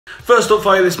First up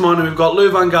for you this morning, we've got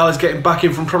Louis Van Gaal is getting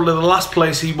backing from probably the last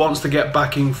place he wants to get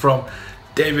backing from,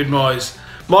 David Moyes.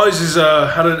 Moyes has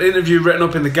had an interview written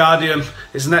up in The Guardian.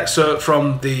 It's an excerpt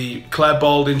from the Claire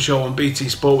Balding show on BT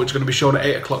Sport, which is going to be shown at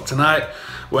 8 o'clock tonight,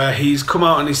 where he's come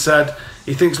out and he said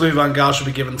he thinks Louis Van Gaal should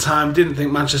be given time. Didn't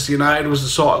think Manchester United was the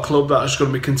sort of club that is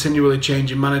going to be continually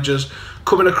changing managers.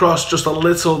 Coming across just a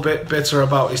little bit bitter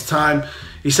about his time.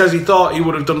 He says he thought he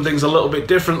would have done things a little bit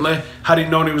differently had he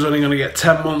known he was only going to get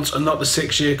 10 months and not the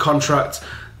 6-year contract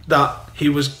that he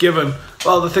was given.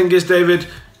 Well, the thing is, David,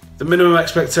 the minimum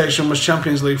expectation was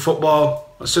Champions League football.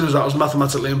 As soon as that was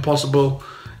mathematically impossible,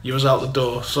 you was out the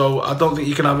door. So I don't think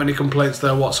you can have any complaints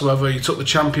there whatsoever. You took the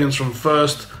champions from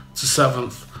 1st to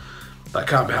 7th. That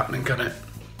can't be happening, can it?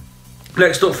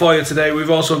 Next up for you today,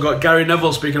 we've also got Gary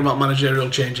Neville speaking about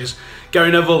managerial changes. Gary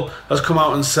Neville has come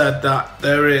out and said that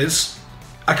there is,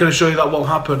 I can assure you that won't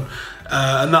happen.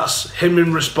 And that's him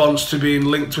in response to being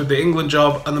linked with the England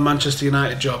job and the Manchester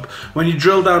United job. When you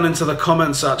drill down into the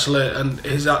comments actually and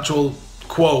his actual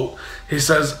quote, he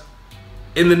says,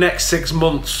 in the next 6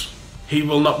 months, he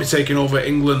will not be taking over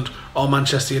England or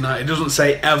Manchester United. He doesn't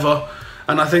say ever.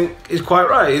 And I think he's quite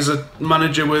right. He's a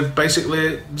manager with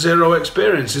basically zero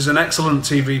experience. He's an excellent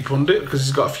TV pundit because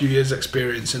he's got a few years'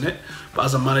 experience in it. But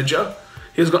as a manager,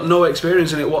 he's got no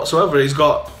experience in it whatsoever. He's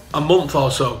got a month or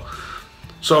so.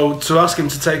 So to ask him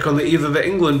to take on either the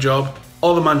England job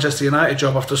or the Manchester United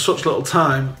job after such little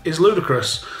time is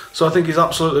ludicrous. So I think he's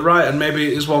absolutely right, and maybe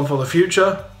it is one for the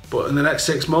future. But in the next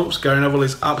 6 months, Gary Neville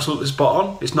is absolutely spot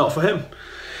on. It's not for him.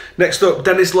 Next up,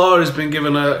 Denis Law has been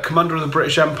given a Commander of the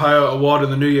British Empire award in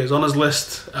the New Year's Honours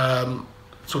list.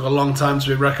 Took a long time to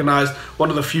be recognised. One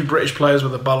of the few British players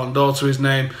with a Ballon d'Or to his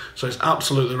name, so it's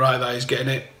absolutely right that he's getting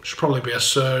it. Should probably be a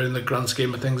Sir in the grand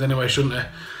scheme of things anyway, shouldn't it?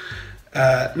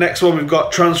 Next one, we've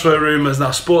got transfer rumours.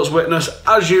 Now, Sports Witness,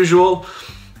 as usual,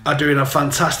 are doing a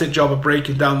fantastic job of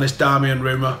breaking down this Darmian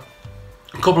rumour.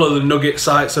 A couple of the Nugget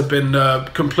sites have been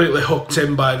completely hooked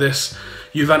in by this.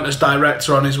 Juventus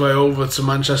director on his way over to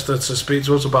Manchester to speak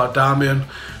to us about Darmian.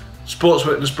 Sports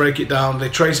Witness break it down. They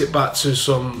trace it back to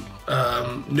some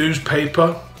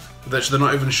newspaper that they're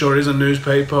not even sure is a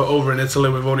newspaper over in Italy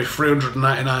with only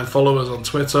 399 followers on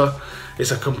Twitter.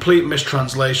 It's a complete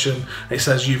mistranslation. It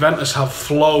says Juventus have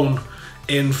flown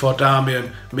in for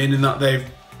Darmian, meaning that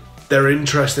they're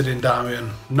interested in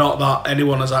Darmian, not that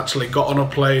anyone has actually got on a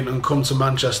plane and come to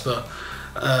Manchester.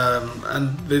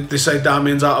 And they say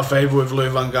Darmian's out of favour with Louis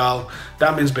Van Gaal.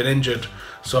 Darmian's been injured,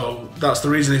 so that's the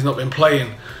reason he's not been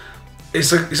playing.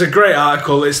 It's a great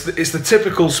article. It's the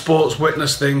typical Sports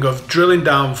Witness thing of drilling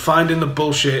down, finding the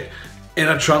bullshit in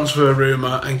a transfer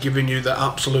rumour and giving you the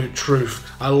absolute truth.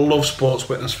 I love Sports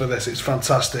Witness for this. It's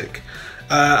fantastic.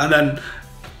 And then,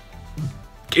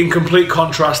 in complete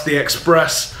contrast, The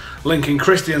Express linking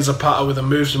Christian Zapata with a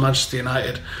move to Manchester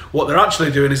United. What they're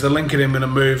actually doing is they're linking him in a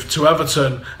move to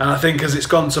Everton, and I think as it's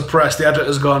gone to press, the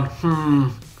editor's gone,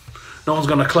 no one's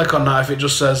going to click on that if it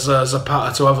just says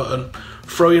Zapata to Everton.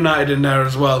 Throw United in there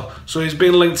as well. So he's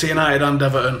been linked to United and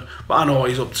Everton, but I know what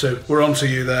he's up to. We're on to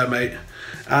you there, mate.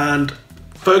 And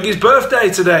Fergie's birthday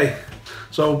today.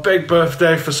 So big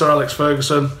birthday for Sir Alex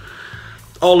Ferguson.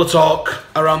 All the talk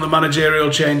around the managerial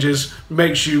changes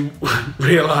makes you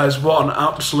realise what an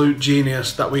absolute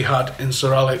genius that we had in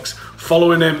Sir Alex.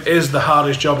 Following him is the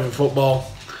hardest job in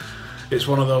football. It's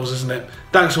one of those, isn't it?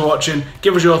 Thanks for watching.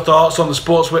 Give us your thoughts on the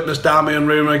Sports Witness Darmian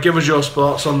rumour. Give us your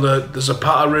thoughts on the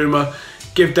Zapata rumour.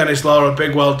 Give Denis Law a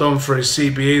big well done for his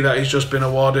CBE that he's just been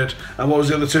awarded. And what was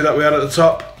the other two that we had at the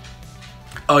top?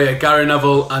 Oh yeah, Gary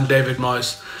Neville and David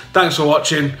Moyes. Thanks for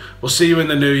watching. We'll see you in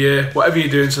the new year. Whatever you're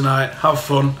doing tonight, have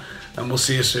fun, and we'll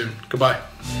see you soon. Goodbye.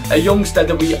 A youngster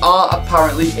that we are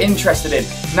apparently interested in.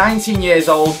 19 years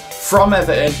old, from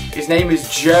Everton. His name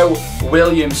is Joe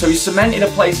Williams. So he's cemented a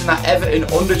place in that Everton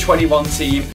under-21 team.